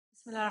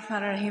بسم الله الرحمن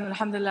الرحيم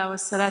الحمد لله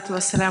والصلاة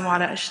والسلام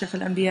على أشرف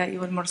الأنبياء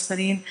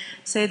والمرسلين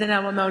سيدنا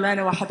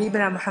ومولانا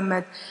وحبيبنا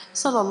محمد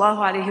صلى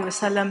الله عليه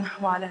وسلم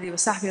وعلى آله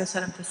وصحبه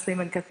وسلم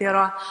تسليما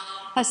كثيرا.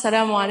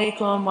 السلام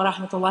عليكم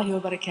ورحمة الله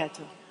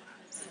وبركاته.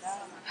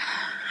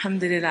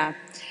 Alhamdulillah.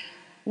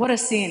 What a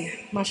scene.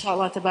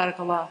 MashaAllah,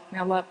 tabarakallah. May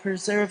Allah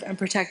preserve and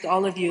protect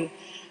all of you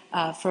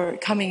for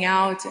coming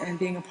out and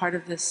being a part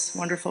of this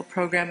wonderful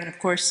program. And of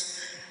course,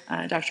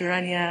 Dr.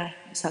 Rania,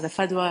 Ustadha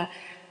Fadwa,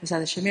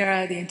 Ustadha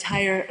Shamira, the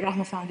entire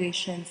Rahmah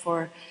Foundation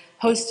for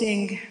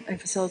hosting and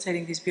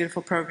facilitating these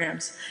beautiful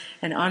programs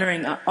and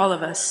honoring all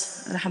of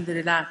us.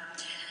 Alhamdulillah.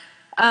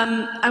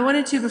 I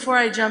wanted to, before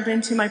I jump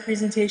into my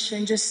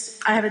presentation,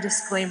 I have a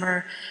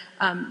disclaimer.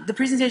 The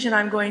presentation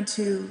I'm going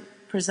to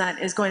present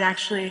is going to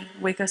actually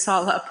wake us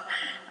all up.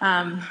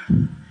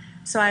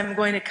 So I'm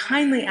going to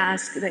kindly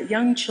ask that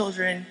young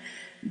children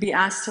be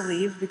asked to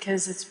leave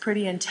because it's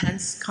pretty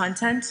intense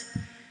content.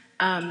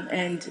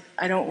 And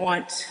I don't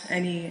want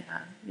any,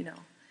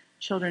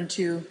 children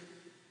to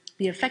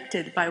be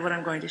affected by what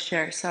I'm going to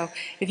share. So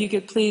if you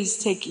could please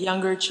take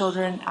younger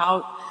children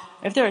out.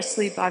 If they're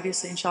asleep,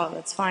 obviously, inshallah,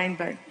 that's fine,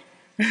 but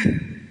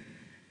I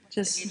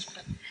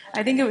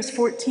think it was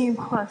 14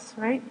 plus,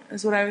 right,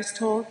 is what I was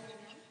told.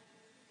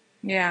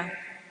 Yeah.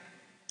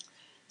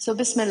 So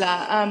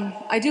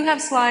Bismillah. I do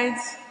have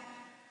slides,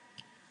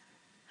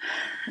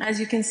 as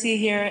you can see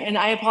here, and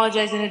I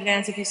apologize in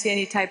advance if you see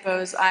any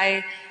typos.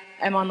 I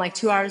am on like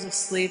 2 hours of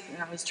sleep,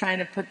 and I was trying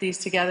to put these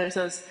together,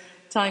 so I was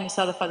telling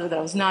Ustadha Fadwa that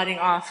I was nodding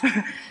off.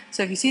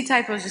 So if you see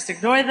typos, just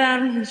ignore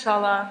them,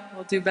 inshallah.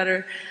 We'll do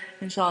better,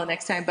 inshallah,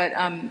 next time. But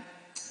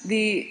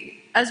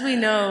as we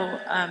know,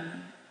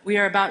 we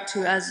are about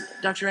to, as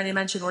Dr. Rani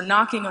mentioned, we're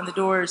knocking on the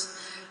doors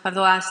of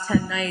the last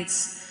 10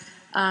 nights.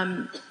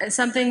 And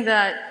something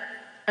that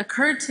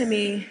occurred to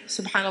me,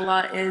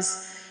 subhanAllah,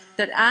 is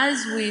that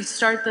as we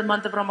start the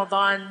month of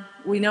Ramadan,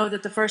 we know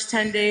that the first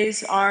 10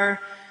 days are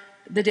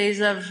the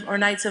days of, or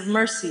nights of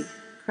mercy,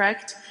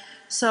 correct?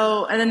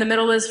 So, and then the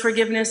middle is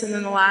forgiveness, and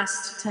then the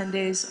last 10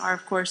 days are,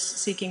 of course,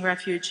 seeking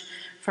refuge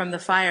from the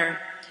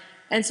fire.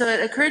 And so it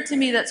occurred to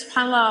me that,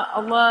 subhanAllah,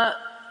 Allah,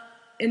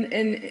 in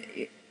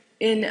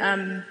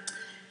the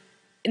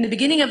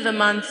beginning of the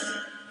month,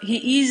 He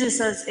eases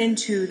us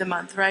into the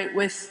month, right,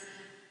 with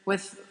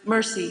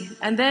mercy.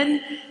 And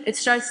then it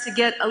starts to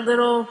get a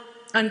little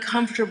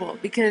uncomfortable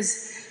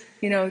because,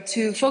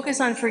 to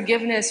focus on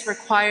forgiveness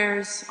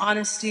requires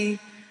honesty,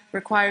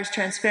 requires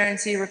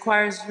transparency,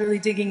 requires really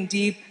digging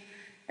deep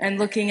and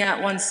looking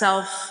at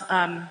oneself,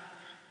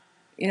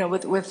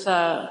 with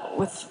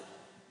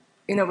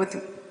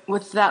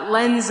that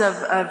lens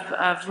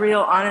of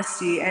real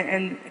honesty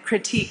and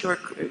critique, or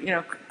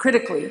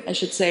critically, I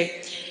should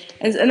say,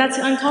 and that's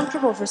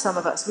uncomfortable for some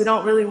of us. We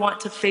don't really want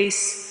to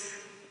face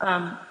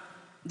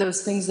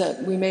those things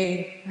that we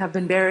may have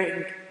been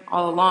burying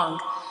all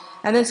along.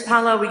 And then,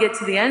 subhanAllah, we get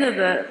to the end of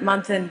the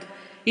month, and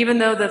even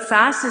though the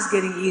fast is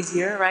getting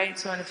easier, right?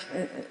 So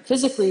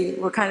physically,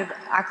 we're kind of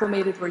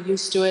acclimated, we're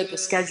used to it, the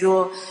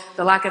schedule,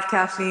 the lack of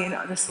caffeine,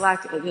 the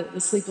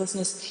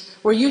sleeplessness.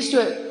 We're used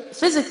to it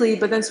physically,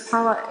 but then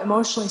subhanAllah,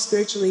 emotionally,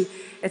 spiritually,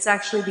 it's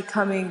actually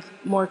becoming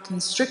more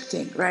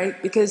constricting, right?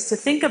 Because to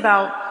think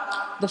about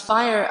the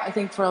fire, I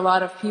think for a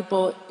lot of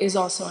people, is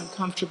also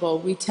uncomfortable.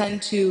 We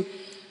tend to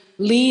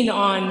lean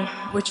on,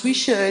 which we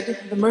should,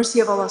 the mercy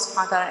of Allah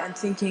subhanahu wa ta'ala, and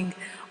thinking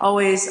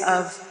always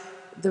of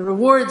the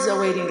rewards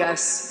awaiting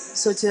us.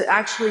 So to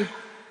actually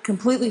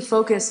completely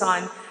focus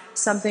on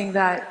something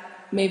that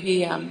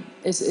maybe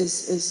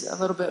is a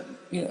little bit,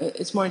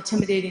 it's more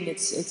intimidating,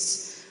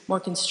 it's more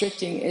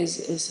constricting,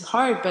 is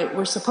hard, but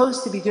we're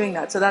supposed to be doing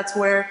that. So that's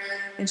where,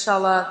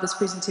 inshallah, this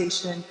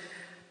presentation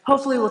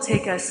hopefully will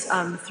take us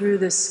through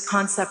this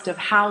concept of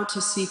how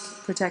to seek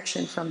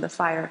protection from the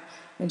fire,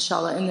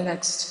 inshallah, in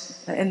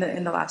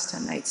the last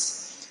 10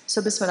 nights.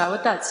 So Bismillah,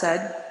 with that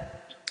said,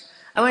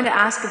 I want to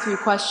ask a few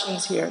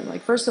questions here.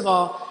 Like, first of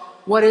all,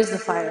 what is the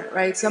fire,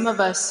 right? Some of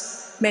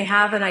us may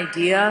have an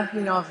idea,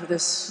 of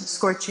this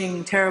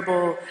scorching,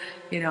 terrible,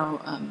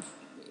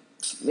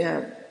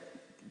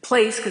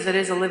 place, because it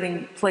is a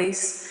living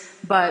place,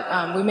 but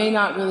we may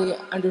not really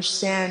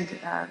understand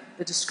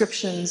the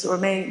descriptions, or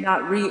may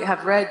not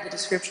have read the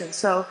descriptions.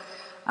 So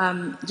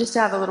just to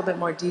have a little bit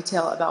more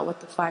detail about what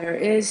the fire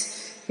is,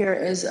 here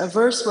is a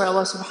verse where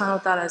Allah subhanahu wa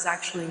ta'ala is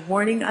actually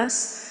warning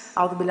us.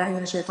 أعوذ بالله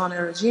من الشيطان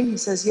الرجيم. He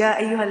says, يا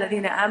أيها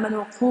الذين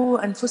آمنوا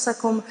قوا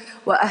أنفسكم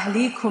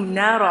وأهليكم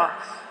نارا.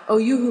 O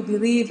you who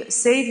believe,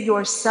 save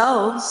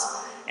yourselves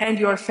and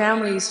your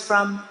families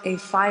from a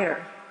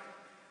fire,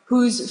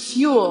 whose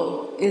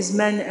fuel is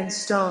men and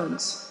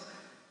stones,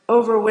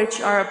 over which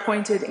are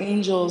appointed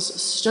angels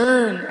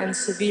stern and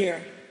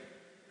severe,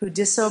 who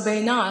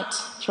disobey not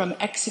from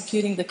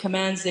executing the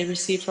commands they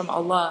receive from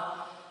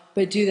Allah,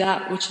 but do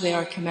that which they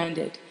are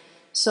commanded.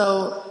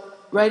 So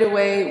right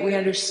away, we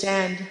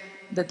understand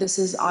that this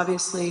is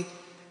obviously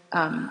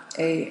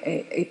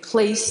a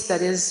place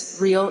that is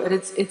real.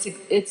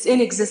 It's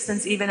in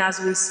existence even as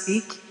we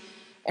speak,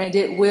 and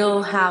it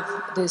will have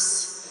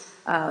this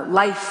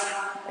life,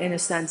 in a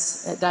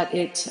sense, that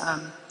it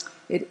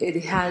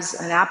it has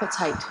an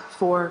appetite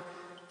for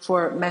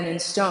men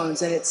and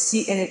stones, and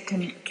it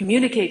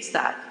communicates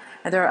that.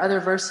 And there are other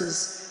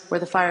verses where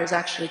the fire is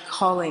actually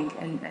calling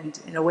and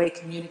in a way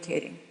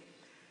communicating.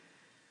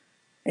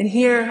 And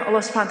here Allah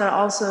subhanahu wa ta'ala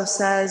also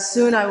says,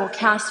 soon I will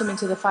cast him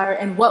into the fire,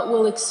 and what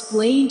will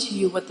explain to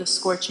you what the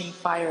scorching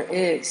fire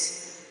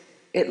is?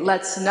 It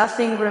lets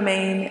nothing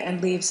remain and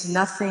leaves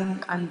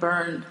nothing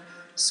unburned,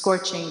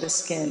 scorching the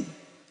skin.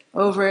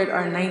 Over it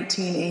are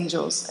 19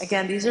 angels.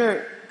 Again, these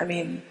are,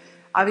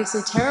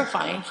 obviously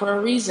terrifying for a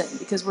reason,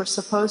 because we're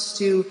supposed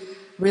to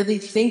really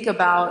think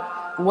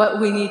about what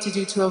we need to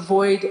do to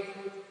avoid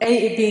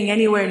it being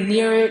anywhere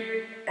near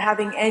it,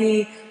 having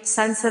any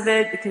sense of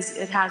it, because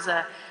it has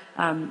a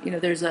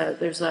there's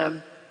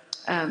a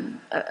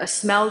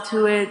smell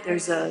to it.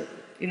 There's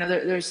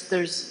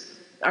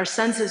our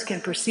senses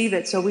can perceive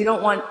it. So we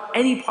don't want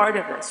any part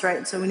of this, right?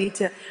 And so we need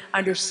to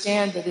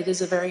understand that it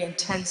is a very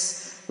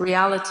intense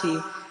reality.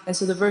 And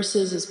so the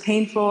verses, as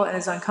painful and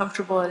as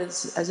uncomfortable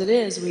as it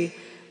is,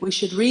 we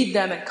should read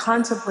them and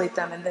contemplate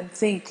them and then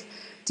think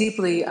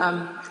deeply.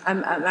 I'm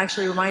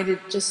actually reminded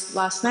just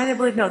last night,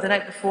 the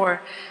night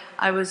before,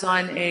 I was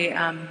on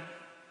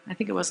I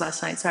think it was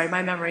last night, sorry,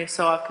 my memory is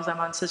so off because I'm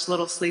on such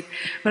little sleep.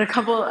 But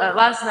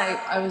last night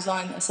I was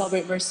on a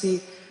Celebrate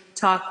Mercy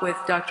talk with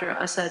Dr.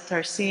 Asad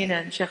Tarsin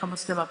and Sheikh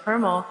Muslima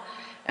Permal,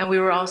 and we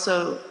were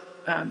also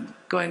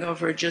going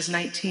over Juz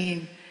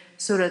 19,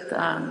 Surat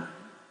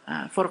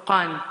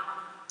Furqan.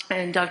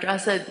 And Dr.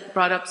 Asad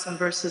brought up some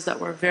verses that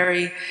were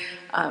very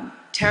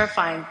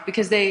terrifying,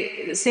 because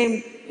as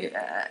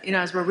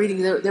we're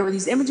reading, there were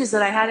these images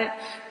that I hadn't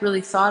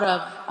really thought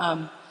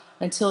of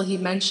until he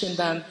mentioned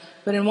them.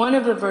 But in one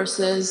of the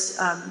verses,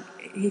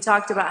 he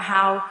talked about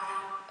how,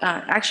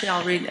 actually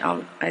I'll read,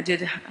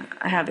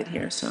 I have it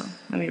here, so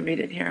let me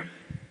read it here.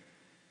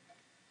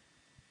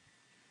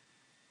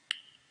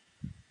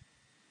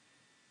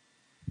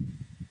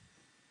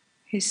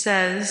 He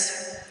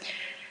says,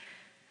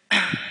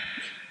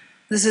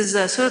 this is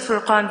Surah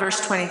Furqan,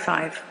 verse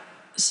 25.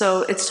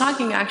 So it's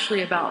talking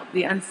actually about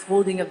the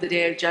unfolding of the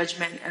Day of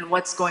Judgment and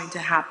what's going to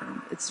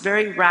happen. It's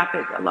very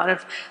rapid. A lot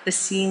of the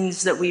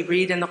scenes that we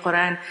read in the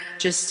Quran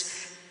just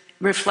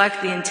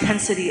reflect the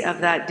intensity of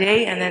that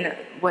day and then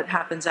what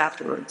happens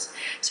afterwards.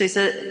 So he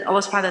said, Allah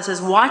subhanahu wa ta'ala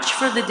says, watch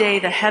for the day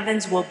the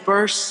heavens will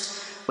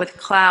burst with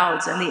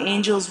clouds and the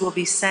angels will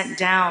be sent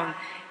down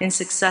in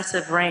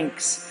successive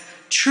ranks.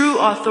 True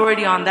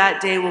authority on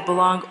that day will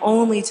belong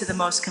only to the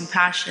most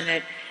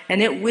compassionate,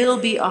 and it will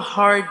be a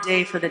hard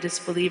day for the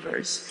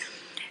disbelievers.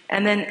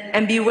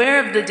 And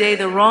beware of the day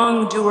the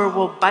wrongdoer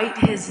will bite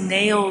his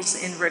nails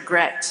in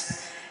regret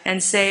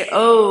and say,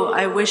 oh,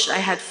 I wish I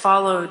had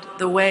followed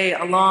the way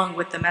along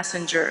with the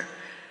messenger.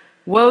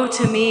 Woe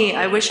to me,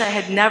 I wish I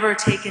had never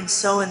taken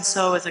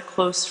so-and-so as a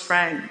close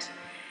friend.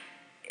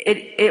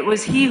 It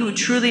was he who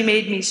truly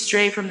made me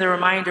stray from the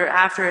reminder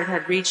after it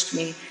had reached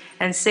me,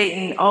 and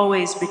Satan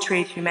always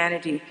betrayed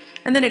humanity.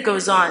 And then it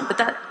goes on. But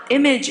that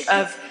image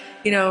of,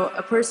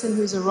 a person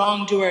who's a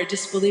wrongdoer, a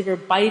disbeliever,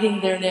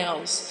 biting their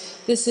nails.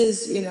 This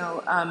is,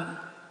 oh,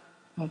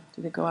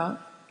 did it go out?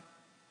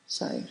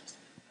 Sorry.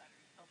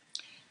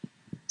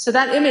 So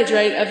that image,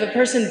 right, of a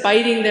person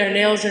biting their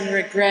nails in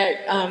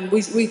regret,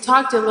 we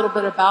talked a little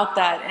bit about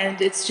that,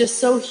 and it's just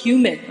so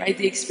human, right?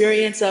 The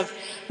experience of,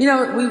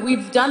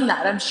 we've done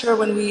that. I'm sure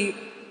when we,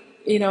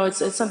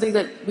 it's something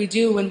that we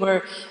do when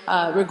we're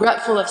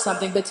regretful of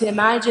something, but to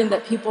imagine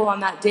that people on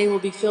that day will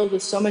be filled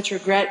with so much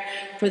regret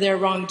for their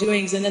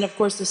wrongdoings, and then of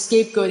course the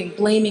scapegoating,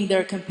 blaming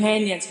their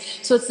companions.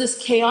 So it's this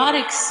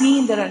chaotic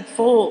scene that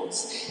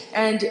unfolds,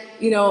 and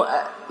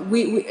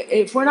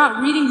if we're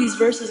not reading these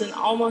verses and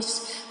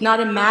almost not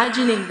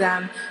imagining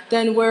them,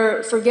 then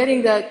we're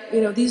forgetting that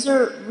these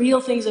are real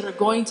things that are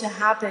going to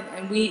happen,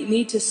 and we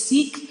need to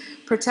seek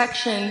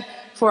protection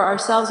for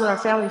ourselves and our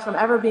family from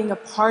ever being a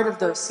part of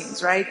those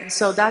scenes, right? And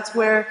so that's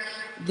where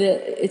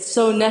it's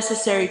so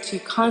necessary to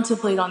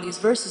contemplate on these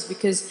verses,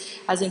 because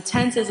as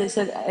intense as I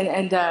said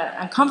and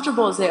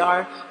uncomfortable as they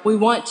are, we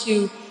want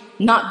to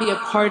not be a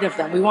part of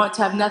them. We want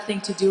to have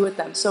nothing to do with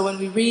them. So when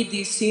we read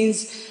these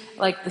scenes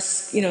like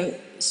this,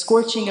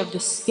 scorching of the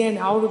skin,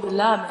 a'udhu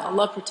billah, may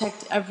Allah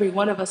protect every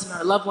one of us and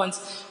our loved ones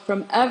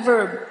from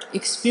ever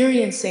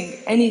experiencing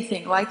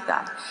anything like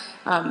that.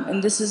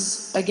 And this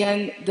is,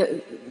 again,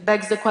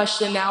 begs the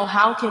question now,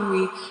 how can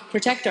we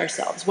protect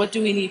ourselves? What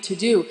do we need to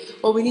do?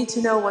 Well, we need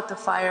to know what the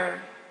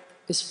fire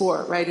is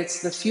for, right?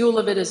 It's the fuel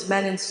of it is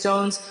men and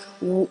stones.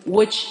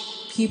 Which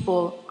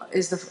people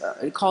does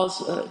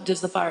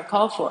the fire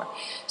call for?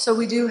 So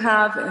we do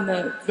have in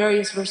the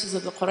various verses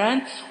of the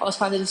Quran, Allah subhanahu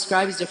wa ta'ala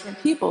describes different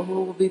people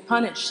who will be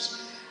punished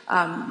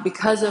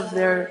because of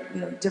their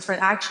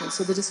different actions.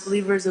 So the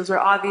disbelievers, those are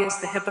obvious.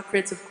 The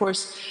hypocrites, of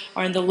course,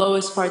 are in the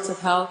lowest parts of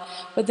hell.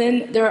 But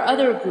then there are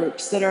other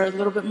groups that are a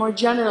little bit more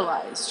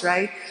generalized,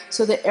 right?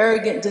 So the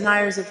arrogant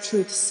deniers of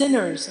truth,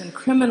 sinners and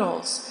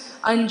criminals,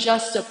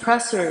 unjust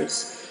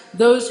oppressors,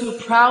 those who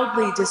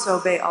proudly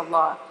disobey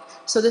Allah.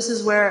 So this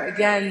is where,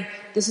 again,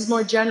 this is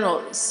more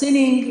general.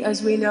 Sinning,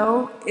 as we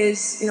know,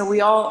 is, we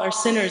all are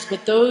sinners,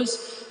 but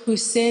those who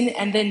sin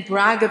and then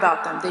brag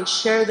about them. They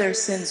share their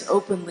sins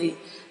openly.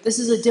 This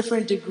is a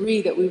different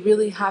degree that we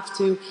really have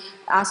to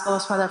ask Allah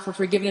subhanahu wa ta'ala for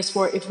forgiveness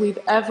for. If we've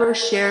ever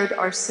shared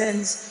our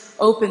sins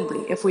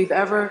openly, if we've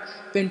ever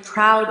been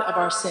proud of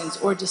our sins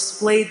or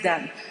displayed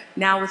them.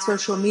 Now with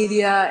social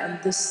media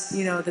and this,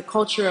 the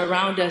culture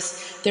around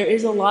us, there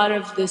is a lot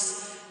of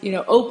this,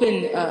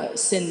 open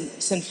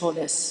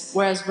sinfulness.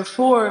 Whereas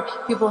before,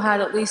 people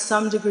had at least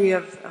some degree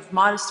of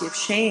modesty, of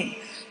shame.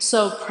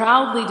 So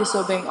proudly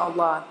disobeying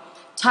Allah.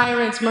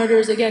 Tyrants,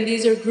 murderers, again,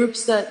 these are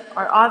groups that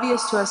are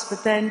obvious to us,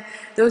 but then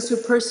those who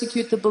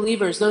persecute the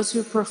believers, those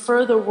who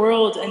prefer the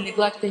world and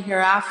neglect the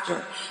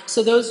hereafter.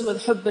 So those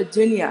with hubba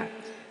dunya.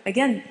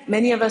 Again,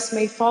 many of us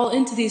may fall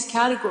into these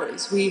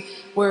categories.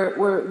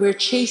 We're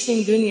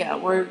chasing dunya,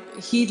 we're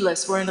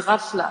heedless, we're in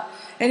ghafla.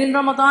 And in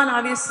Ramadan,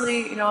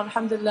 obviously,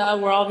 alhamdulillah,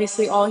 we're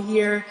obviously all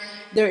here.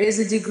 There is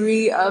a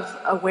degree of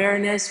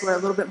awareness, we're a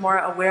little bit more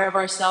aware of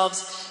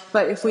ourselves.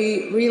 But if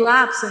we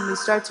relapse and we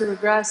start to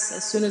regress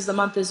as soon as the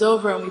month is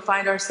over and we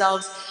find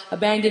ourselves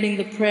abandoning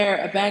the prayer,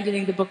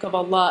 abandoning the book of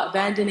Allah,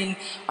 abandoning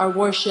our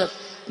worship,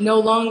 no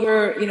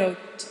longer,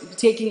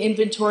 taking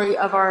inventory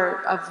of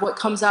what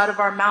comes out of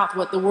our mouth,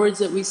 what the words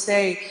that we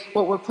say,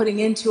 what we're putting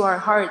into our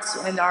hearts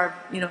and our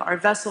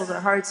vessels, our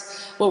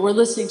hearts, what we're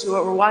listening to,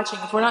 what we're watching.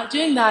 If we're not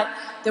doing that,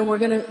 then we're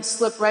going to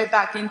slip right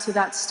back into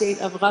that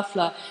state of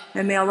ghafla.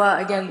 And may Allah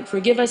again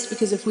forgive us,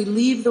 because if we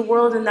leave the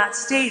world in that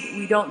state,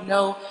 we don't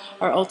know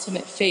our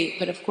ultimate fate.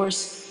 But of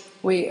course,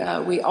 we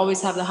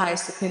always have the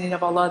highest opinion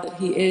of Allah, that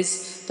He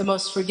is the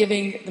most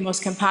forgiving, the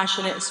most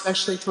compassionate,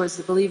 especially towards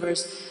the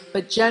believers.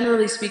 But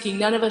generally speaking,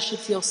 none of us should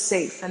feel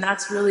safe. And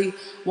that's really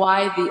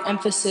why the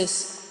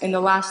emphasis in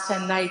the last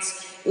 10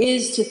 nights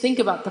is to think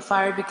about the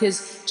fire,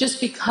 because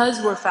just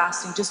because we're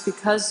fasting, just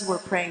because we're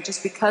praying,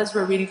 just because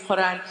we're reading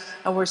Quran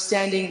and we're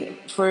standing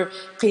for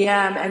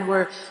qiyam and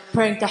we're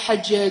praying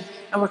tahajjud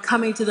and we're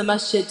coming to the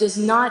masjid does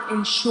not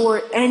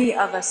ensure any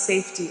of us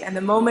safety. And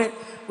the moment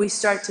we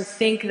start to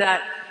think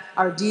that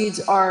our deeds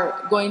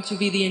are going to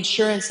be the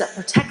insurance that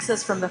protects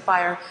us from the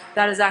fire,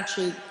 that is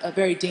actually a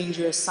very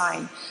dangerous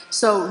sign.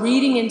 So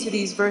reading into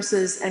these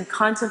verses and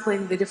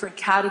contemplating the different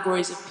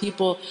categories of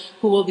people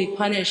who will be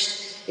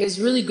punished is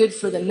really good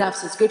for the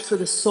nafs, it's good for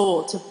the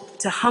soul,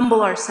 to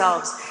humble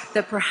ourselves,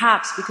 that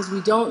perhaps, because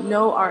we don't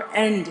know our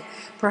end,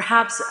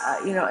 perhaps,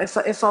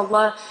 if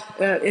Allah,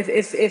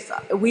 if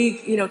we,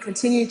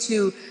 continue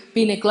to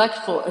be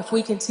neglectful, if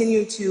we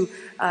continue to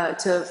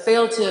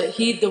fail to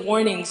heed the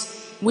warnings,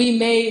 we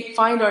may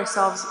find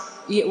ourselves,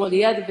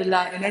 waliyadu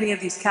billah, in any of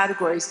these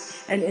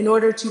categories. And in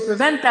order to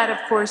prevent that, of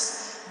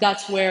course,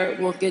 that's where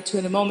we'll get to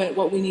in a moment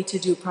what we need to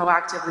do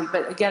proactively.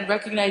 But again,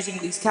 recognizing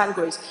these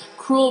categories: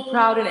 cruel,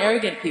 proud, and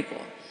arrogant people.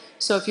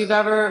 So if you've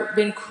ever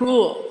been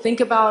cruel, think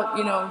about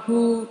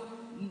who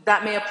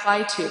that may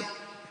apply to.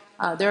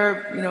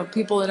 There are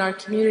people in our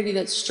community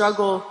that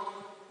struggle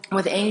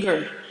with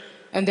anger,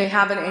 and they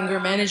have an anger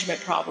management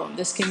problem.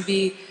 This can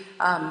be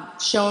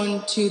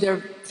shown to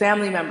their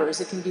family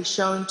members. It can be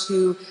shown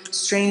to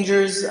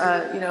strangers,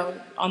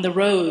 on the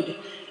road,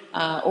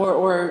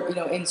 or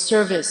in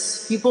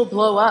service. People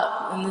blow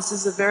up, and this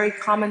is a very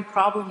common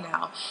problem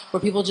now,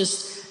 where people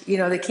just,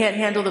 they can't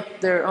handle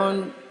their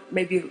own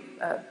maybe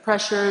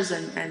pressures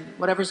and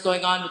whatever's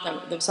going on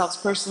with themselves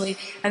personally,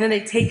 and then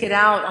they take it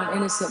out on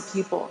innocent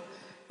people.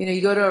 You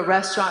go to a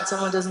restaurant,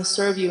 someone doesn't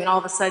serve you, and all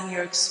of a sudden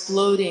you're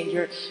exploding,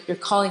 you're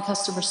calling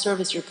customer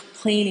service, you're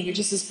complaining, you're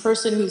just this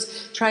person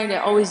who's trying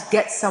to always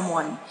get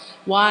someone.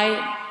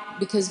 Why?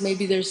 Because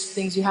maybe there's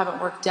things you haven't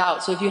worked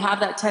out. So if you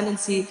have that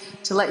tendency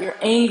to let your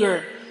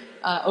anger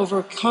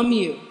overcome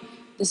you,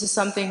 this is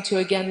something to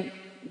again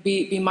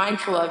be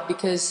mindful of,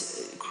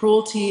 because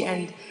cruelty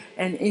and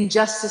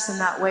injustice in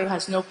that way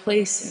has no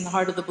place in the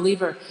heart of the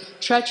believer.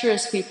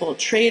 Treacherous people,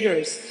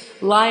 traitors,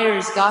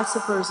 liars,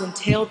 gossipers, and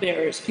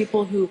talebearers,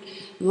 people who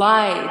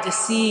lie,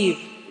 deceive,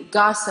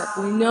 gossip.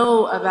 We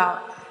know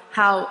about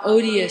how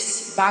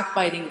odious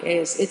backbiting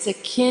is. It's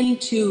akin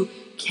to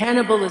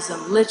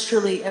cannibalism.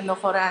 Literally in the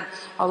Quran,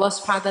 Allah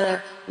subhanahu wa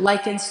ta'ala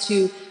likens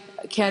to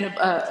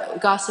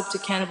gossip to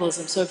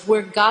cannibalism. So if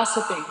we're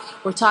gossiping,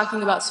 we're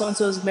talking about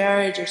so-and-so's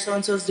marriage, or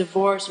so-and-so's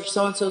divorce, or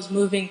so-and-so's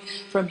moving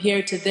from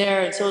here to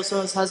there, and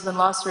so-and-so's husband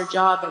lost her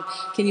job, and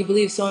can you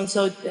believe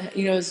so-and-so,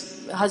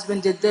 his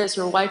husband did this,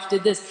 or wife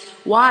did this.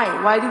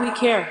 Why do we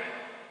care?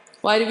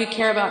 Why do we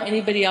care about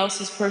anybody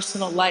else's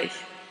personal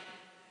life?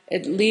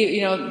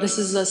 This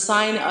is a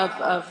sign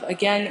of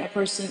again,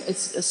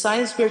 it's a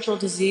sign of spiritual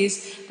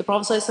disease. The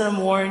Prophet ﷺ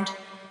warned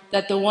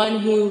that the one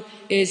who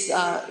is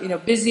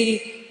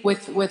busy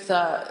with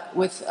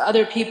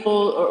other people,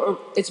 or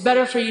it's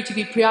better for you to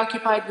be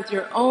preoccupied with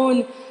your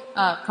own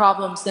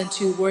problems than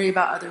to worry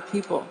about other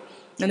people.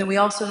 And then we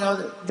also know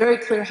the very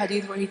clear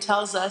hadith where he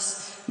tells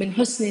us, "Min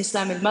husni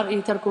Islam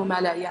al-mar'i tarku ma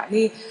la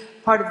ya'ni."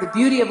 Part of the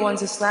beauty of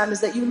one's Islam is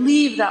that you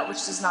leave that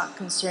which does not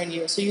concern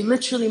you. So you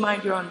literally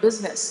mind your own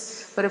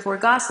business. But if we're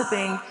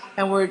gossiping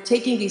and we're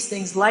taking these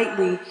things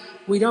lightly,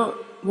 we're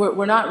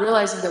not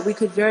realizing that we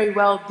could very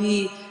well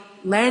be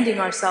landing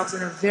ourselves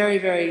in a very,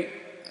 very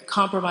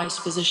compromised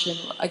position.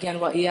 Again,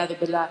 wa'iyadu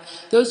billah.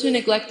 Those who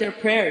neglect their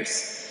prayers.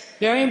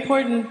 Very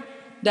important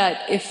that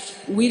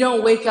if we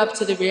don't wake up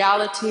to the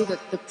reality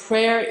that the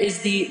prayer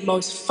is the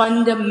most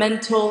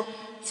fundamental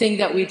thing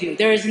that we do.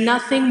 There is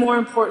nothing more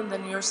important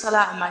than your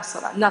salah and my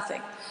salah.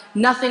 Nothing.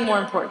 Nothing more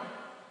important.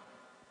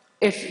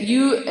 If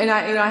you, and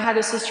I had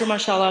a sister,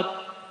 mashallah,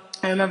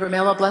 I remember, may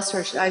Allah bless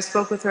her, I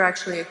spoke with her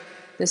actually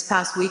this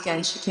past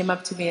weekend. She came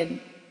up to me, and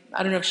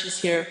I don't know if she's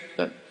here,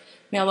 but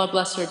may Allah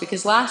bless her,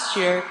 because last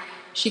year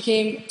she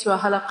came to a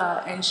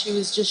halaqah and she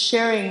was just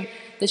sharing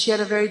that she had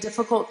a very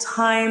difficult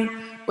time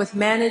with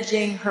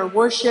managing her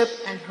worship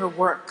and her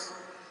work.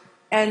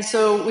 And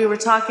so we were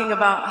talking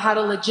about how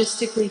to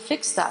logistically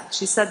fix that.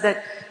 She said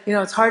that,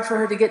 it's hard for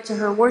her to get to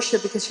her worship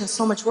because she has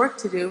so much work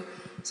to do.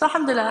 So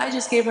alhamdulillah, I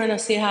just gave her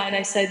nasiha and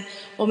I said,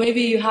 well,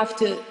 maybe you have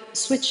to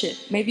switch it.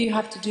 Maybe you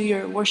have to do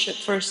your worship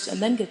first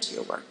and then get to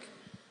your work.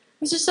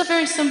 It was just a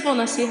very simple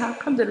nasiha,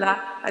 alhamdulillah.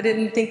 I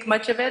didn't think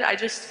much of it. I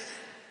just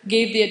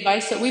gave the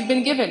advice that we've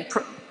been given.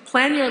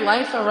 Plan your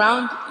life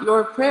around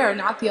your prayer,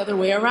 not the other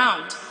way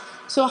around.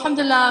 So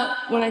alhamdulillah,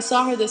 when I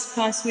saw her this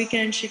past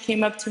weekend, she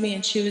came up to me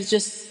and she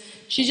just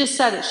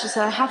said it. She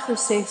said, I have to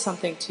say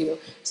something to you.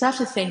 So I have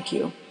to thank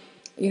you.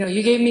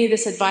 You gave me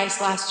this advice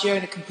last year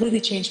and it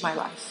completely changed my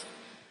life.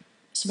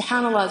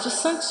 SubhanAllah,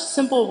 just such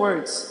simple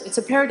words. It's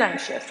a paradigm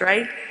shift,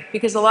 right?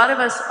 Because a lot of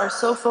us are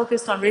so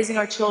focused on raising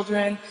our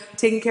children,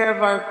 taking care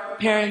of our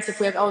parents if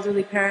we have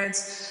elderly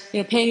parents,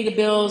 paying the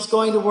bills,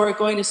 going to work,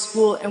 going to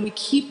school, and we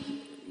keep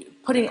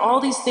putting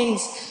all these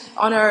things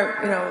on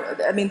our,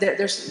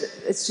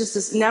 it's just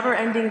this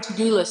never-ending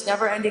to-do list,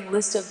 never-ending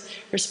list of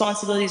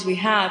responsibilities we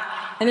have,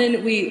 and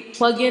then we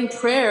plug in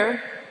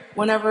prayer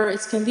whenever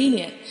it's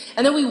convenient.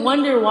 And then we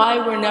wonder why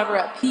we're never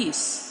at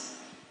peace.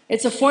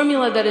 It's a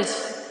formula that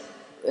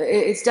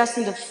it's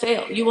destined to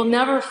fail. You will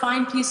never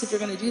find peace if you're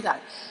going to do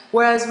that.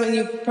 Whereas when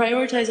you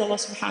prioritize Allah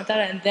subhanahu wa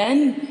ta'ala and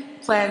then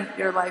plan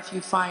your life, you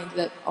find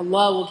that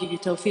Allah will give you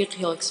tawfiq,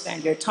 He'll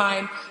expand your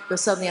time, you'll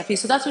suddenly have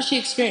peace. So that's what she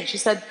experienced. She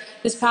said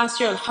this past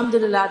year,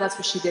 alhamdulillah, that's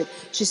what she did.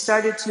 She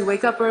started to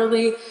wake up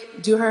early,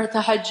 do her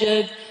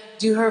tahajjud,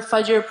 do her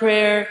fajr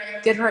prayer,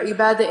 get her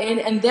ibadah in,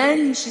 and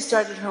then she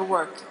started her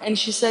work. And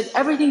she said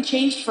everything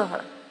changed for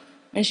her.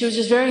 And she was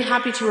just very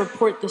happy to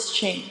report this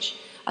change.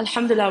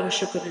 Alhamdulillah wa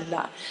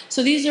shukrulillah.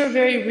 So these are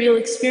very real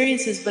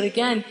experiences, but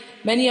again,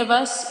 many of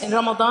us in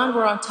Ramadan,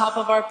 we're on top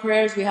of our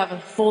prayers, we have a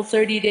full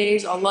 30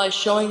 days, Allah is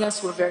showing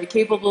us we're very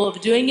capable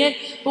of doing it,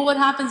 but what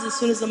happens as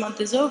soon as the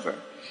month is over?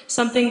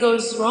 Something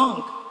goes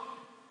wrong,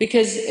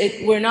 because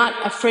we're not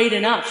afraid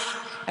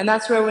enough. And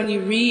that's where when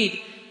you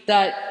read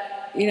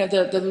that,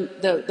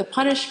 the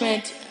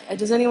punishment,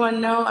 does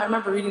anyone know, I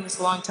remember reading this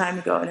a long time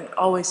ago and it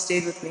always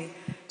stayed with me.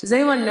 Does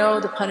anyone know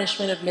the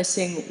punishment of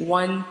missing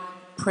one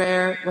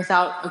prayer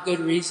without a good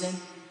reason?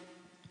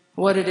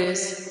 What it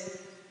is?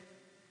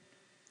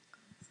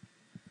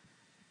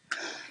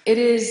 It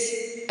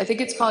is, I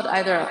think it's called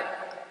either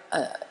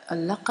a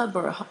laqab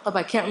or a haqab,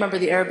 I can't remember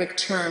the Arabic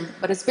term,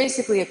 but it's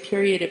basically a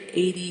period of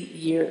 80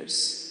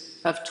 years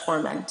of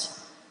torment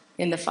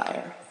in the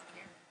fire.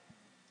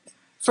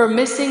 For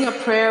missing a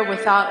prayer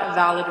without a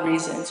valid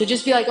reason. So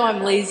just be like, oh,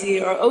 I'm lazy,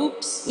 or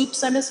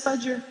oops, I missed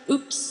Fajr,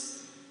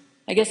 oops,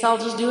 I guess I'll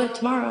just do it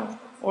tomorrow,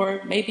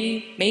 or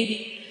maybe.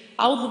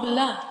 A'udhu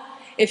billah.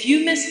 If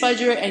you miss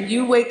Fajr and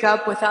you wake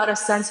up without a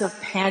sense of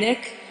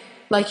panic,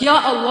 like, Ya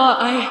Allah,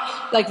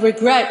 I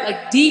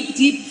regret,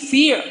 deep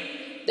fear,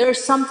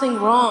 there's something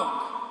wrong.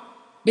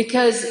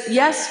 Because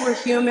yes, we're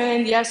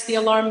human, yes, the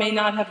alarm may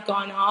not have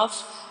gone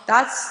off.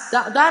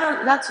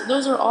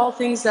 Those are all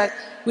things that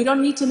we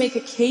don't need to make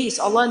a case.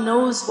 Allah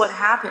knows what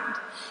happened.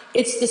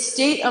 It's the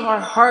state of our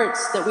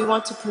hearts that we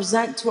want to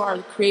present to our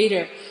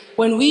Creator.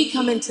 When we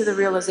come into the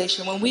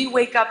realization, when we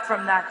wake up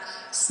from that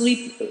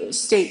sleep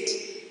state,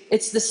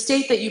 it's the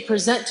state that you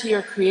present to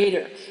your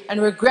Creator.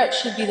 And regret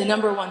should be the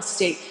 #1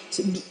 state.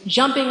 So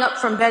jumping up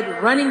from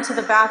bed, running to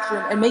the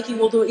bathroom and making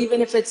wudu,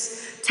 even if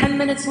it's 10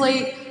 minutes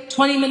late,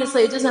 20 minutes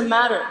late, it doesn't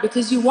matter.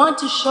 Because you want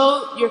to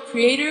show your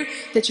Creator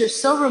that you're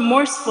so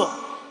remorseful,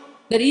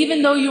 that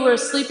even though you were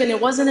asleep and it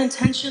wasn't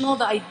intentional,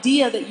 the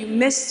idea that you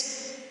missed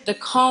the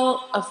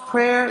call of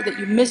prayer, that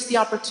you missed the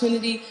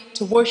opportunity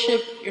to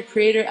worship your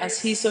Creator as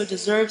He so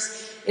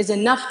deserves, is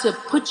enough to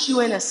put you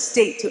in a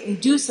state, to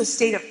induce a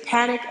state of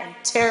panic and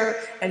terror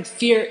and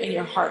fear in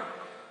your heart.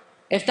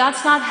 If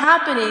that's not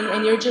happening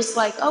and you're just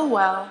like, oh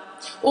well,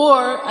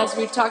 or as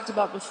we've talked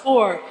about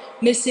before,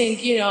 missing,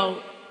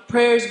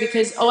 prayers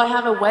because, oh, I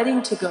have a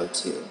wedding to go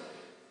to.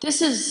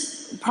 This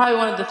is probably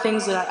one of the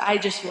things that I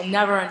just will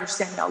never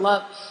understand. May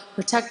Allah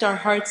protect our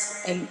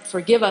hearts and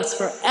forgive us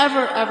for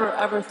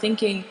ever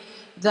thinking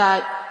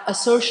that a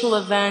social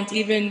event,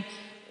 even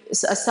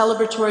a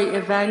celebratory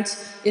event,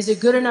 is a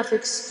good enough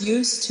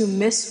excuse to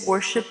miss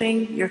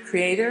worshiping your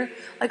Creator.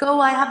 Like, oh,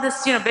 I have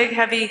this, big,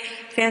 heavy,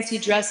 fancy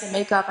dress and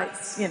makeup.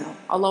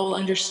 Allah will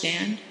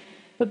understand.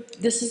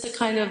 But this is the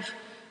kind of,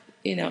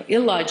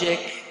 illogic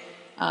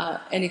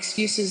and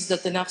excuses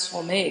that the nafs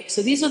will make.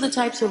 So these are the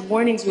types of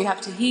warnings we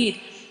have to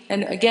heed. And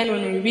again,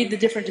 when we read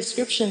the different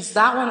descriptions,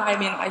 that one, I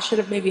mean, I should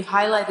have maybe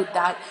highlighted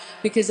that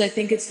because I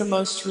think it's the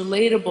most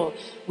relatable.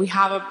 We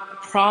have a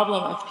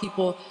problem of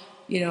people,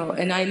 you know,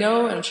 and I know,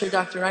 and I'm sure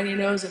Dr. Rani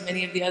knows, and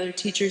many of the other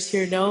teachers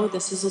here know,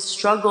 this is a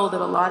struggle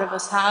that a lot of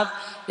us have,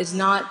 is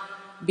not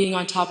being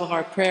on top of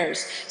our prayers.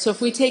 So if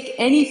we take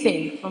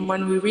anything from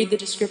when we read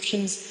the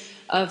descriptions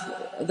of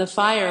the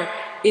fire,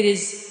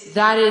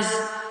 that is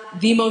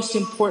the most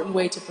important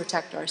way to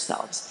protect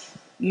ourselves.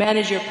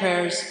 Manage your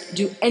prayers,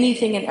 do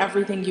anything and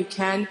everything you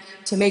can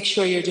to make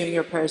sure you're doing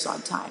your prayers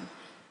on time.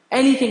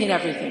 Anything and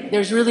everything.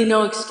 There's really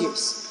no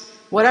excuse.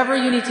 Whatever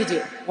you need to do,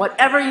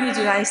 whatever you need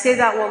to do. And I say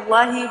that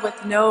wallahi with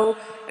no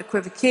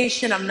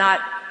equivocation,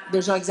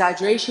 there's no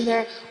exaggeration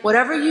there.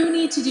 Whatever you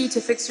need to do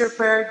to fix your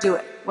prayer, do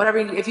it. Whatever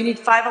you need. If you need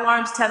 5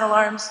 alarms, 10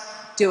 alarms,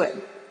 do it.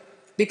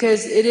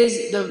 Because it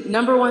is the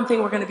number one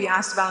thing we're going to be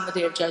asked about on the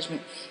Day of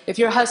Judgment. If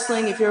you're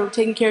hustling, if you're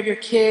taking care of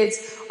your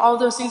kids, all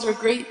those things are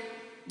great.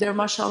 They're,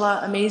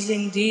 mashallah,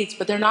 amazing deeds.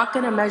 But they're not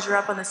going to measure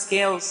up on the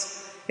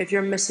scales if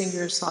you're missing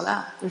your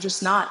salah. They're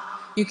just not.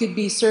 You could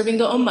be serving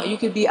the ummah. You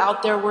could be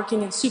out there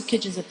working in soup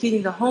kitchens and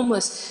feeding the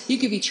homeless. You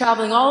could be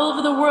traveling all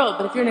over the world.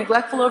 But if you're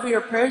neglectful over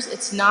your prayers,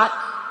 it's not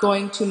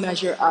going to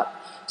measure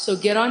up. So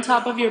get on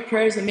top of your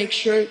prayers and make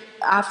sure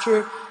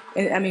after,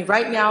 I mean,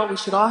 right now, we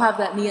should all have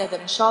that niyyah that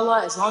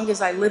inshallah, as long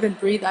as I live and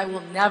breathe, I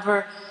will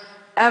never,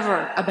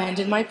 ever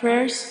abandon my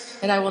prayers.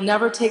 And I will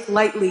never take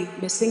lightly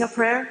missing a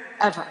prayer,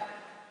 ever.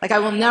 Like, I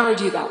will never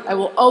do that. I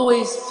will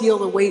always feel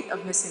the weight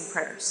of missing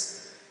prayers.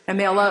 And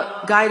may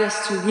Allah guide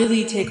us to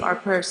really take our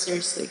prayers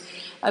seriously.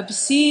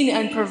 Obscene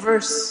and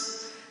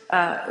perverse,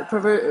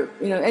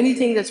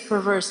 anything that's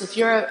perverse. If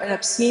you're an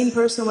obscene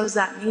person, what does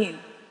that mean?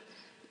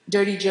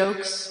 Dirty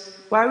jokes.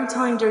 Why are we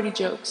telling dirty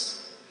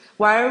jokes?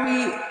 Why are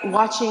we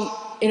watching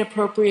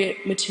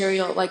inappropriate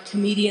material like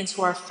comedians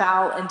who are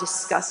foul and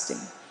disgusting?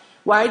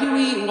 Why do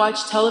we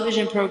watch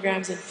television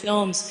programs and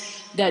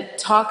films that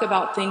talk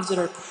about things that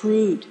are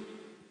crude?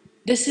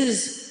 This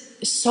is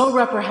so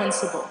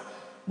reprehensible.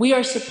 We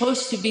are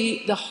supposed to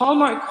be, the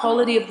hallmark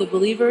quality of the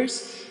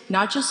believers,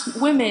 not just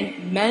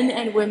women, men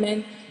and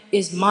women,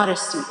 is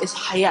modesty, is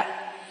haya.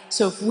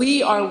 So if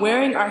we are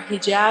wearing our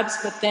hijabs,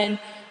 but then,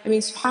 I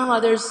mean,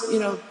 subhanAllah, there's,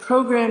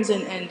 programs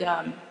and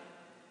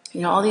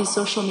all these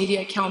social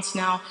media accounts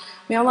now,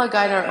 may Allah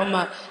guide our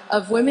ummah,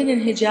 of women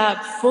in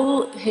hijab,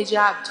 full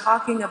hijab,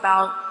 talking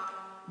about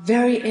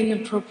very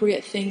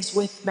inappropriate things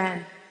with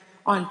men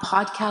on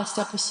podcast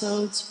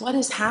episodes. What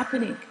is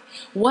happening?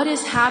 What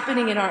is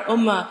happening in our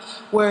ummah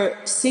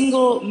where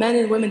single men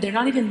and women, they're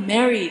not even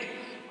married,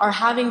 are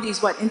having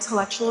these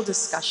intellectual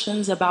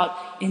discussions about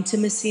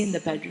intimacy in the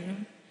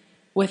bedroom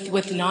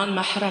with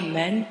non-mahram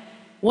men?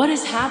 What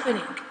is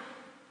happening?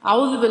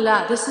 A'udhu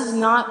billah, this is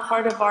not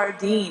part of our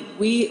deen.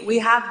 We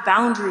have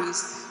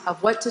boundaries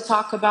of what to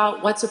talk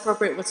about, what's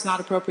appropriate, what's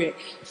not appropriate.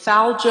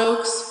 Foul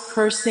jokes,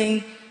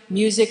 cursing,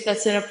 music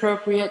that's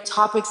inappropriate,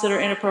 topics that are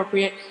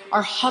inappropriate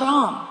are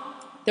haram.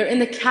 They're in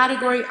the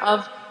category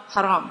of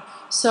haram.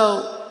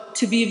 So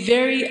to be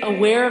very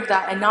aware of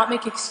that and not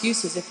make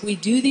excuses. If we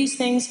do these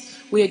things,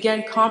 we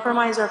again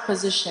compromise our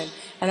position.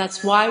 And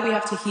that's why we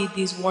have to heed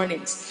these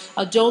warnings.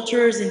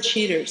 Adulterers and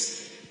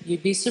cheaters.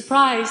 You'd be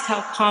surprised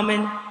how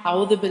common,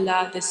 a'udhu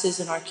billah, this is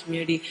in our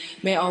community.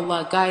 May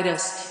Allah guide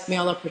us. May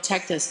Allah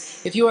protect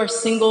us. If you are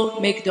single,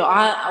 make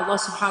dua. Allah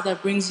subhanahu wa ta'ala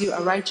brings you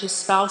a righteous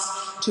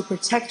spouse to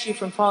protect you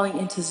from falling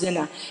into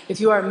zina. If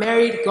you are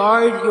married,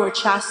 guard your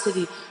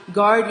chastity.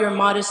 Guard your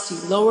modesty.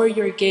 Lower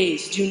your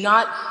gaze. Do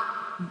not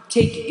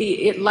take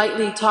it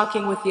lightly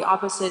talking with the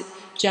opposite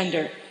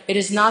gender. It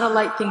is not a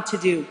light thing to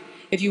do.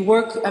 If you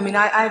work, I mean,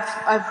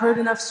 I've heard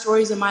enough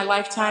stories in my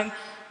lifetime.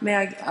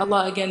 May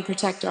Allah again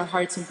protect our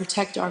hearts and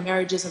protect our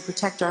marriages and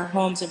protect our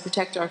homes and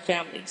protect our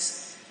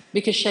families.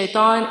 Because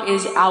shaitan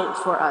is out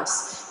for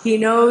us. He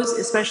knows,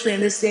 especially in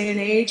this day and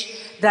age,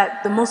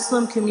 that the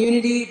Muslim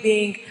community,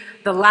 being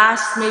the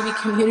last maybe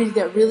community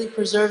that really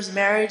preserves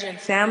marriage and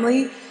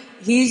family,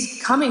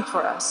 he's coming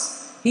for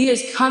us. He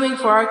is coming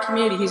for our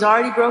community. He's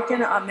already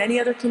broken many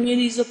other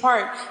communities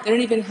apart. They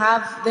don't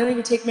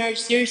even take marriage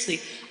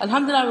seriously.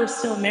 Alhamdulillah, we're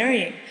still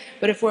marrying.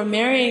 But if we're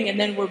marrying and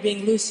then we're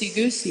being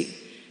loosey-goosey,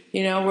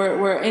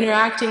 we're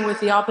interacting with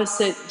the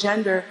opposite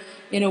gender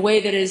in a way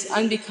that is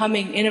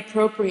unbecoming,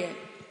 inappropriate.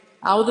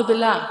 A'udhu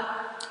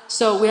billah.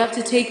 So we have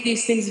to take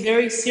these things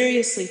very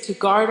seriously, to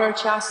guard our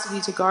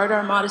chastity, to guard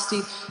our modesty,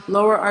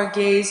 lower our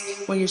gaze.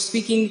 When you're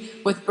speaking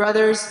with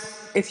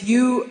brothers, if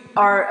you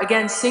are,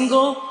 again,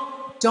 single,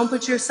 don't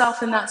put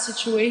yourself in that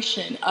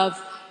situation of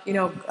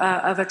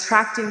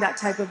attracting that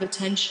type of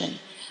attention.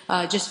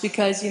 Just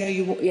because,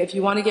 if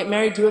you want to get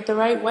married, do it the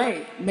right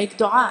way. Make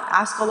dua.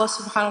 Ask Allah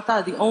subhanahu wa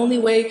ta'ala. The only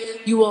way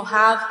you will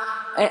have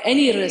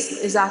any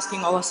rizq is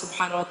asking Allah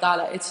subhanahu wa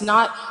ta'ala. It's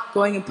not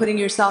going and putting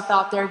yourself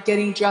out there,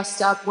 getting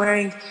dressed up,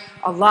 wearing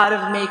a lot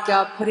of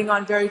makeup, putting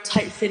on very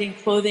tight-fitting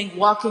clothing,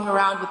 walking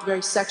around with very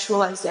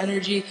sexualized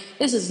energy.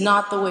 This is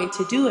not the way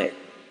to do it.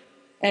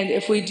 And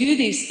if we do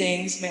these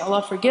things, may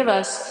Allah forgive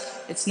us,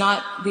 it's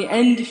not the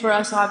end for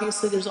us,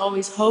 obviously, there's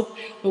always hope,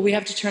 but we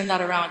have to turn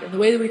that around. And the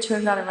way that we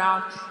turn that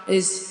around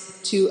is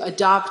to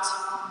adopt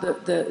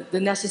the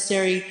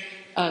necessary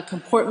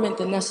comportment,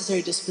 the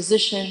necessary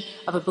disposition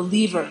of a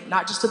believer,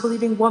 not just a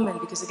believing woman,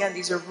 because again,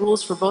 these are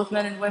rules for both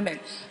men and women.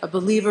 A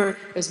believer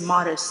is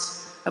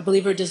modest. A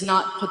believer does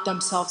not put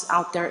themselves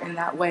out there in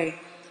that way.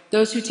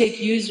 Those who take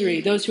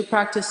usury, those who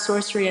practice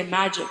sorcery and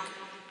magic,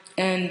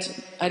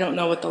 and I don't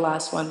know what the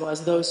last one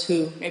was, those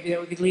who, maybe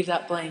we could leave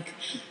that blank.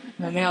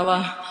 May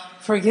Allah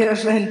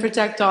forgive and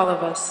protect all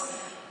of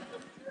us.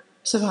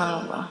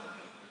 SubhanAllah.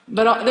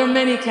 But there are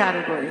many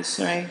categories,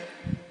 right?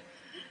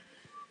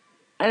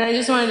 And I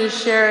just wanted to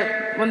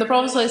share, when the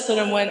Prophet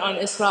ﷺ went on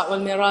Isra wal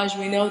Miraj,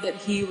 we know that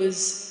he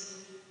was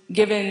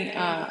given,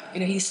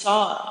 he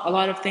saw a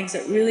lot of things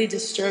that really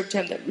disturbed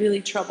him, that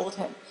really troubled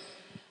him.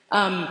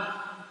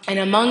 And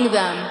among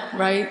them,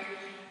 right,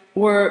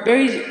 were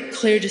very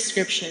clear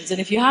descriptions. And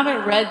if you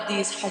haven't read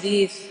these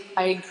hadith,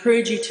 I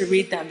encourage you to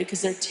read them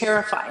because they're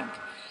terrifying,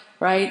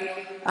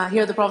 right?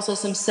 Here the Prophet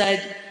ﷺ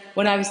said,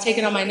 when I was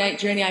taken on my night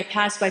journey, I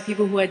passed by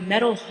people who had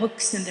metal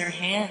hooks in their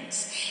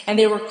hands, and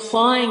they were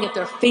clawing at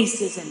their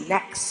faces and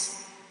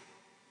necks.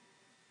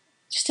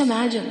 Just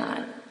imagine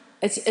that.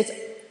 It's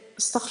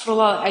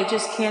astaghfirullah, I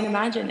just can't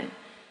imagine it.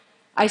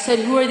 I said,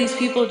 who are these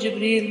people?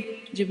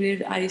 Jibreel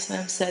alayhi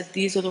salam said,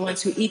 these are the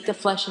ones who eat the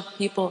flesh of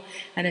people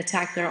and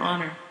attack their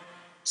honor.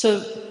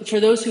 So for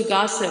those who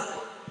gossip,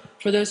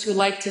 for those who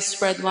like to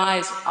spread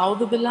lies,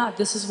 a'udhu billah,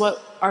 this is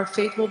what our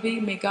fate will be.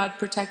 May God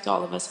protect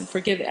all of us and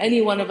forgive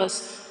any one of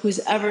us who's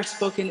ever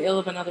spoken ill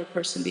of another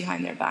person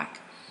behind their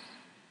back.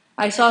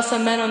 I saw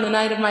some men on the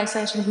night of my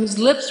ascension whose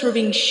lips were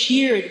being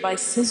sheared by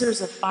scissors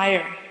of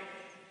fire.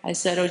 I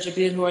said, oh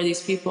Jibreel, who are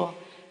these people?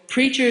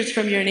 Preachers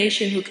from your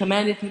nation who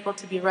commanded people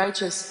to be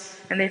righteous,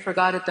 and they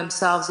forgot it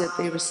themselves, yet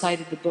they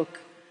recited the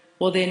book.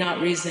 Will they not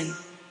reason?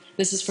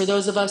 This is for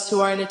those of us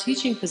who are in a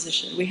teaching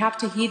position. We have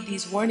to heed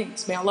these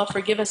warnings. May Allah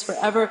forgive us for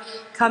ever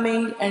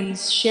coming and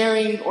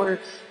sharing or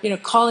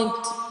calling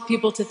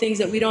people to things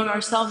that we don't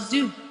ourselves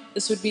do.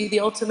 This would be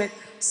the ultimate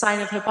sign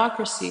of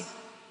hypocrisy.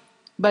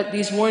 But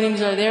these warnings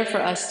are there for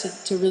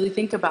us to really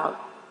think about.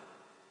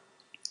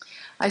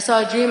 I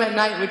saw a dream at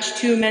night which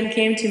two men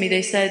came to me.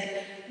 They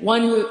said,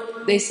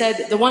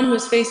 the one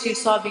whose face you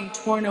saw being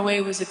torn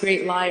away was a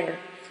great liar,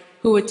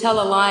 who would tell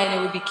a lie and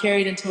it would be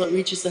carried until it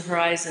reaches the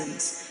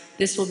horizons.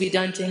 This will be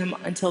done to him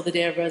until the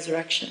day of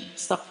resurrection.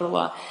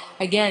 Astaghfirullah.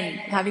 Again,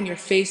 having your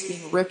face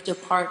being ripped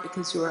apart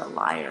because you are a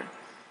liar.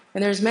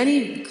 And there's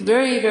many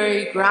very,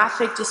 very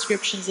graphic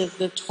descriptions of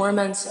the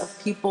torments of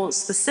people,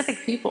 specific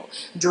people,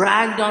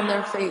 dragged on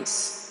their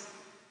face.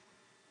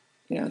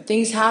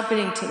 Things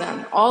happening to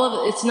them. All of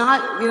it, it's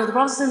not, the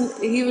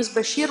Prophet, he was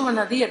Bashir wa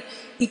Nadir.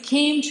 He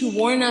came to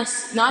warn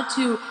us, not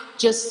to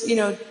just,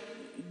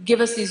 give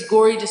us these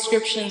gory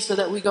descriptions so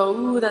that we go,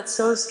 ooh, that's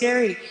so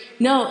scary.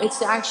 No, it's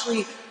to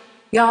actually,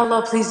 Ya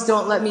Allah, please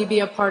don't let me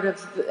be a part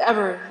of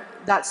ever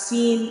that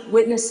scene,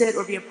 witness it,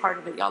 or be a part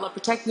of it. Ya Allah,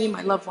 protect me and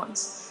my loved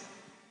ones.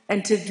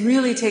 And to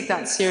really take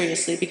that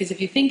seriously, because if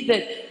you think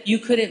that you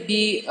couldn't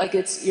be, like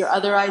you're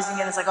otherizing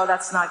it, it's like, oh,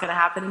 that's not going to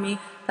happen to me,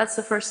 that's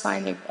the first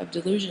sign of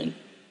delusion.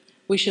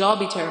 We should all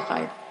be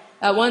terrified.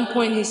 At one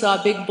point he saw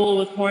a big bull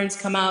with horns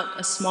come out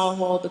a small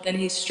hole, but then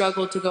he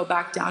struggled to go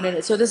back down in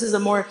it. So this is a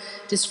more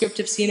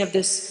descriptive scene of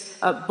this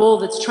bull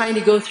that's trying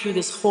to go through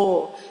this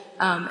hole.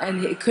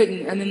 And it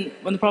couldn't. And then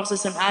when the Prophet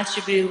ﷺ asked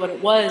Jibreel what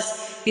it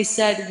was, he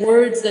said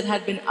words that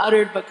had been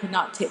uttered but could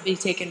not be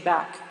taken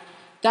back.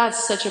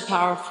 That's such a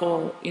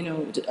powerful,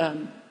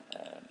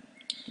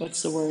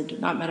 what's the word?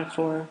 Not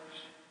metaphor,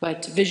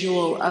 but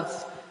visual of,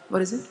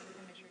 what is it?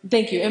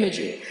 Thank you,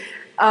 imagery.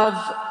 Of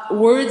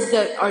words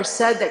that are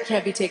said that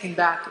can't be taken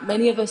back.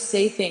 Many of us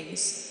say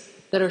things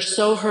that are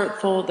so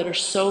hurtful, that are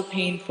so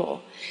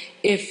painful.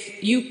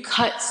 If you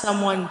cut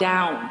someone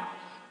down,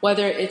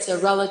 whether it's a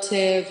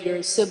relative,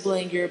 your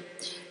sibling,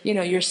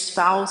 your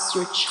spouse,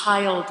 your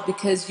child,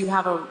 because you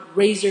have a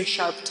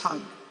razor-sharp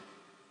tongue.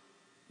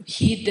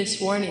 Heed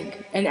this warning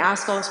and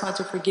ask Allah subhanahu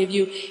to forgive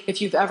you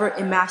if you've ever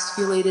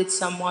emasculated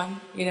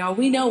someone.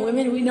 We know,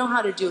 women, we know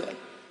how to do it.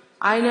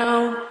 I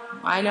know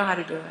how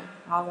to do it.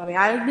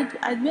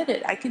 I admit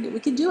it. We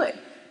can do it.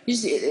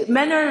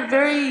 Men are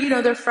very,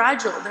 they're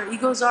fragile. Their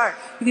egos are.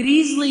 You could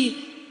easily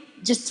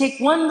just take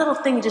one little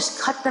thing,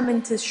 just cut them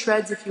into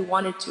shreds if you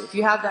wanted to, if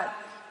you have that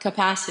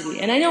capacity.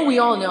 And I know we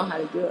all know how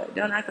to do it.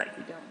 Don't act like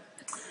you don't.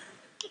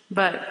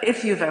 But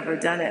if you've ever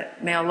done it,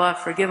 may Allah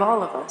forgive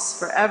all of us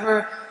for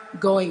ever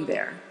going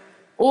there.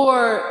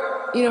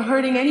 Or,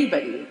 hurting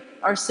anybody,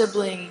 our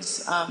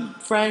siblings,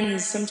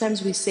 friends.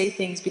 Sometimes we say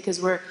things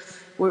because we're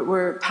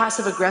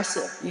passive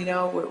aggressive,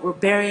 we're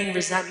burying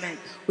resentment.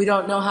 We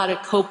don't know how to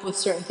cope with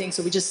certain things,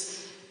 so we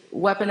just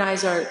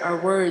weaponize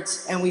our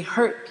words and we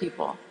hurt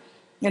people.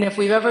 And if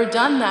we've ever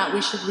done that,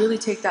 we should really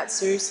take that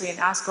seriously and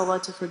ask Allah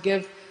to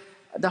forgive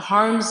the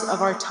harms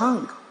of our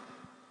tongue.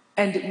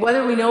 And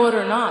whether we know it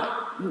or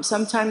not,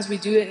 sometimes we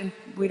do it and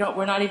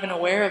we're not even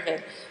aware of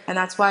it. And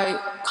that's why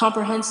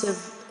comprehensive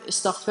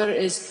istighfar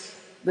is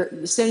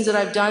the sins that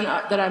I've done,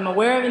 that I'm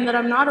aware of and that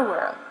I'm not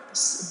aware of,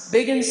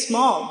 big and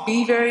small.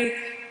 Be very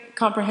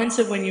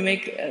comprehensive when you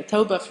make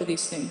tawbah for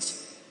these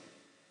things.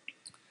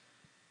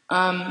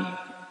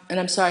 And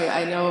I'm sorry,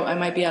 I know I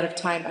might be out of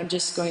time. I'm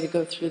just going to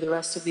go through the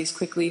rest of these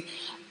quickly.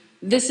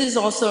 This is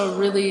also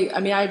really,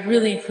 I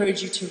really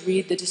encourage you to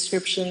read the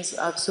descriptions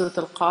of Surah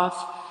Al-Qaf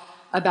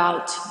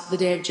about the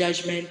Day of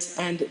Judgment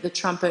and the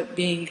trumpet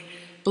being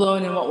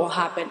blown and what will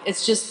happen.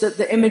 It's just that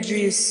the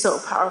imagery is so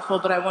powerful,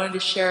 but I wanted to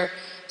share,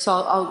 so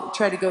I'll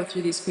try to go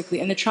through these quickly.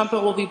 And the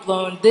trumpet will be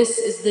blown. This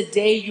is the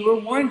day you were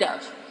warned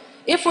of.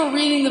 If we're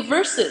reading the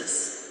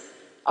verses,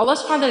 Allah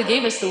subhanahu wa ta'ala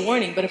gave us the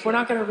warning, but if we're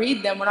not going to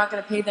read them, we're not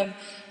going to pay them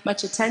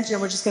much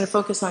attention, we're just going to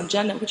focus on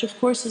Jannah, which of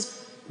course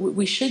is,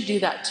 we should do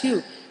that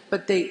too,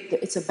 but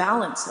it's a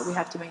balance that we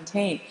have to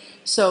maintain.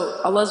 So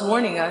Allah's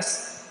warning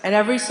us, and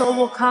every soul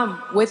will come,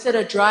 with it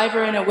a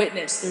driver and a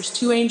witness. There's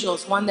two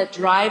angels, one that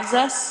drives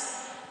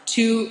us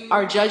to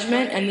our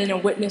judgment, and then a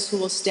witness who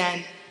will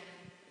stand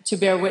to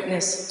bear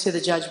witness to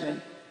the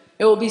judgment.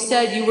 It will be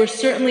said, you were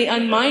certainly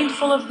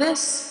unmindful of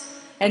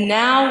this, and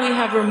now we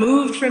have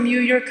removed from you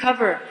your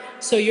cover,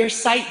 so your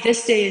sight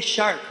this day is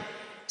sharp.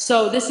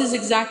 So this is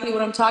exactly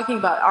what I'm talking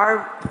about.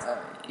 Our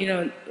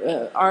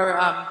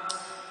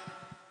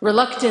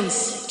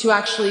reluctance to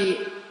actually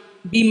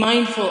be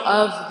mindful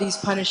of these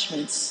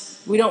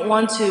punishments. We don't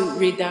want to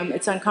read them.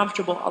 It's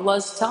uncomfortable. Allah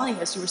is telling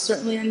us, you were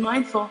certainly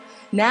unmindful.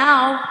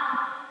 Now,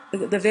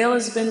 the veil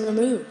has been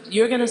removed.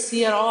 You're going to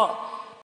see it all.